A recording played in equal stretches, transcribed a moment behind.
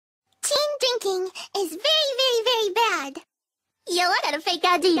drinking is very, very, very bad. Yo, I got a fake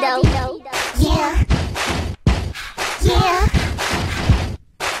ID though. Yeah. Yeah.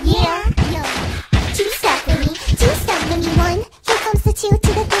 Yeah. Yo. Two step with me. Two step with me. One. Here comes the 2 to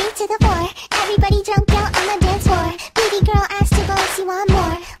the 3 to the 4. Everybody jump out on the dance floor. Baby girl asked your boss you want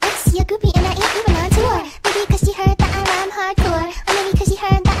more. Let's see a groupie and I ain't even on tour. Maybe cause she heard that I rhyme hardcore. Or maybe cause she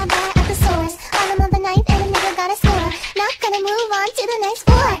heard that I buy at the stores. On them of the knife and a nigga got a score. Not gonna move on to the next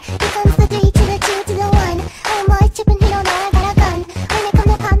floor. Here comes the 3 to the 2 to the 1. Oh boy trippin', he don't know I got a gun. When it come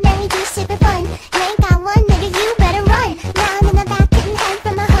to pop, then we do shit for fun. You ain't got one, nigga, you better run. Now I'm in the back getting head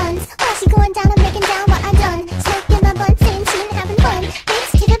from my huns. While she going down, I'm breaking down what I done. Smoking my blunt, saying she ain't having fun.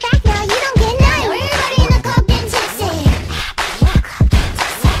 Bitch, to the back now, you don't get none. Now everybody in the club getting tipsy.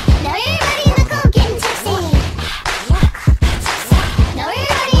 Now everybody in the club getting tipsy. Now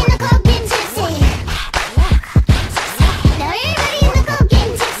everybody in the club getting tipsy. Now everybody in the club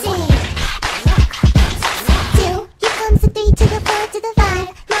getting tipsy. 2, here comes the 3 to the 4 to the 5.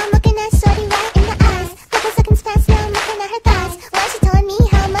 Now I'm looking at shorty right in the eyes. Couple seconds past, now I'm looking at her thighs. Why she telling me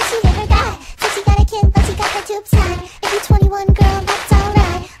how much she hit her guy? Said she got a kid, but she got her tubes tied. If you're 21, girl, that's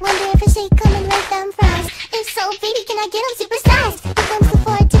alright. Wonder if a shake coming with them fries. If so, baby, can I get them supersized? Here comes the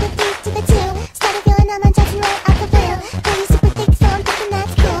 4 to the 3 to the 2. Started feeling I'm judging right off the blue. Pretty super thick, so I'm thinking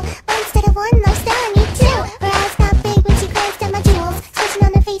that's cool. But instead of 1, no style, I need 2. Her eyes got big when she glanced at my jewels. Switching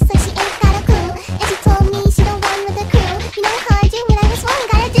on her face like she ain't got a clue. And she told me she don't run with the crew. You know how I do, man, I just what I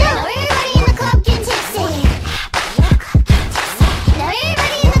gotta do. Now everybody in the club getting tipsy. Now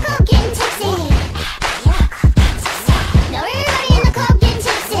everybody in the club getting tipsy. Now everybody in the club getting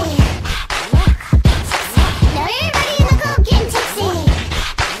tipsy. Now everybody in the club getting tipsy.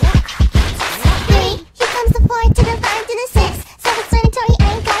 3, here comes the 4 to the 5 to the 6. Self-explanatory, I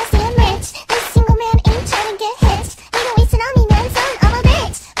ain't gotta say I'm rich. This single man ain't trying to get hitched. Nigga wasting on me, man, son of a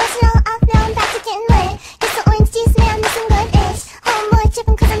bitch. Brush it all off, now I'm back to getting lit. It's the orange juice, man, this some good-ish. Homeboy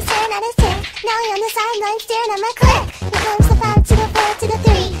tripping cause I'm staring at his tip. Now he on the sideline staring at my clip. Here comes the 5 to the 4 to the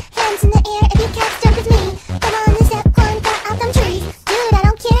 3. Hands in the air if you catch jump with me. Come on, this zip climb, cut out them trees. Dude, I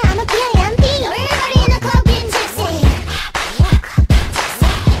don't care, I'm a PIMP. Now everybody in the club getting tipsy.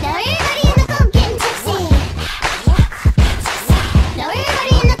 Now everybody in the club getting tipsy. Now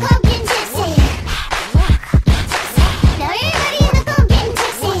everybody in the club getting tipsy. Now everybody in the club getting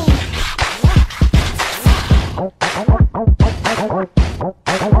tipsy.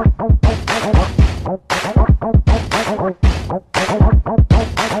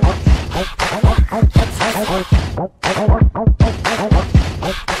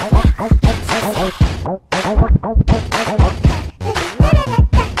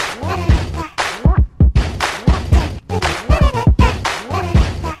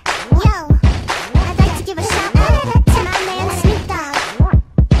 Yo, I'd like to give a shout out to my man Snoop Dogg.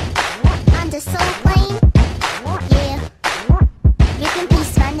 I'm just so plain. Yeah. Rip in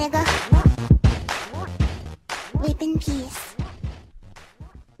peace, my nigga. Rip in peace.